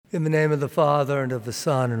In the name of the Father, and of the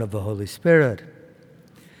Son, and of the Holy Spirit.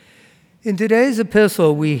 In today's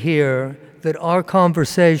epistle, we hear that our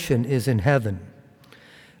conversation is in heaven.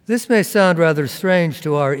 This may sound rather strange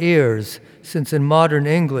to our ears, since in modern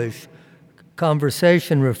English,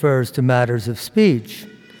 conversation refers to matters of speech.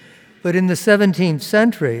 But in the 17th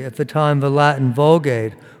century, at the time the Latin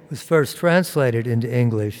Vulgate was first translated into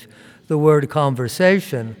English, the word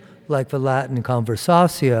conversation, like the Latin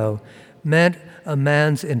conversatio, meant a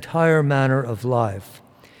man's entire manner of life.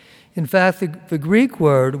 In fact, the Greek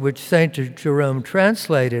word, which St. Jerome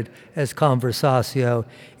translated as conversatio,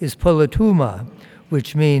 is politeuma,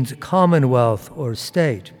 which means commonwealth or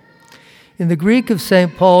state. In the Greek of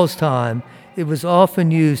St. Paul's time, it was often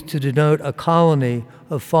used to denote a colony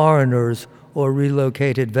of foreigners or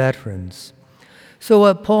relocated veterans. So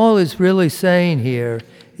what Paul is really saying here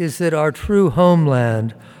is that our true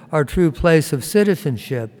homeland, our true place of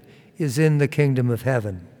citizenship, is in the kingdom of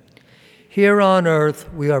heaven. Here on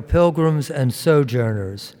earth, we are pilgrims and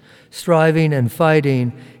sojourners, striving and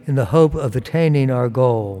fighting in the hope of attaining our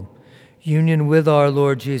goal, union with our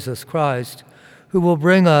Lord Jesus Christ, who will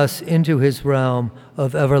bring us into his realm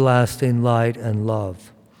of everlasting light and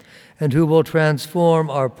love, and who will transform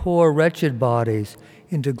our poor, wretched bodies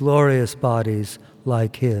into glorious bodies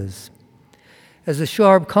like his. As a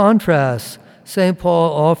sharp contrast, St.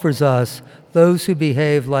 Paul offers us those who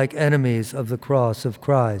behave like enemies of the cross of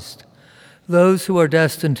Christ, those who are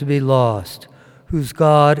destined to be lost, whose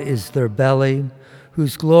God is their belly,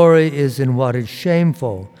 whose glory is in what is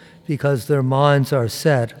shameful, because their minds are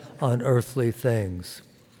set on earthly things.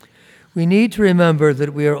 We need to remember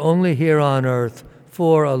that we are only here on earth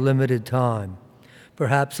for a limited time,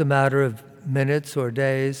 perhaps a matter of minutes or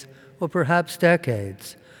days, or perhaps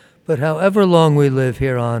decades. But however long we live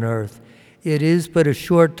here on earth, it is but a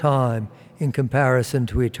short time in comparison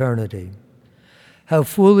to eternity. How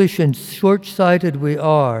foolish and short-sighted we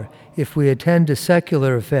are if we attend to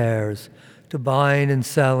secular affairs, to buying and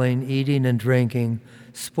selling, eating and drinking,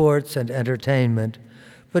 sports and entertainment,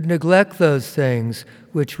 but neglect those things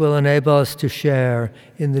which will enable us to share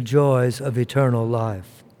in the joys of eternal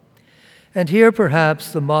life. And here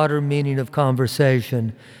perhaps the modern meaning of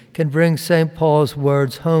conversation can bring St. Paul's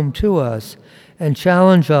words home to us and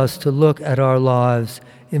challenge us to look at our lives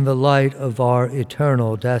in the light of our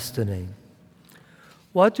eternal destiny.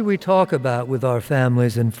 What do we talk about with our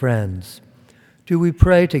families and friends? Do we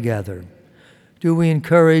pray together? Do we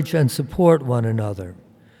encourage and support one another?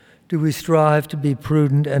 Do we strive to be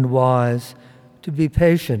prudent and wise, to be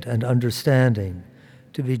patient and understanding,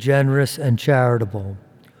 to be generous and charitable?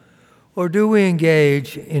 Or do we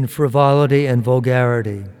engage in frivolity and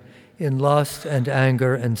vulgarity, in lust and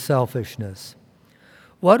anger and selfishness?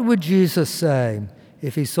 What would Jesus say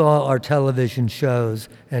if he saw our television shows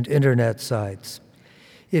and internet sites,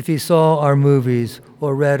 if he saw our movies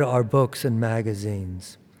or read our books and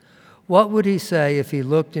magazines? What would he say if he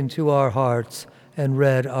looked into our hearts and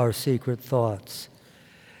read our secret thoughts?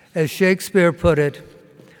 As Shakespeare put it,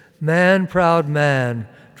 man, proud man,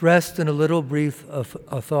 dressed in a little brief of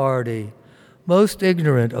authority, most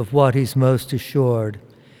ignorant of what he's most assured,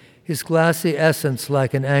 his glassy essence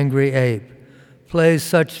like an angry ape, plays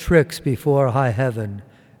such tricks before high heaven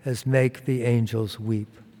as make the angels weep.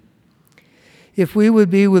 If we would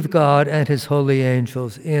be with God and his holy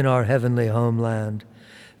angels in our heavenly homeland,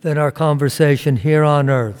 then our conversation here on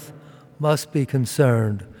earth must be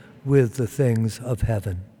concerned with the things of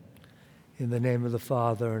heaven. In the name of the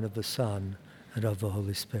Father, and of the Son, and of the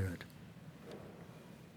Holy Spirit.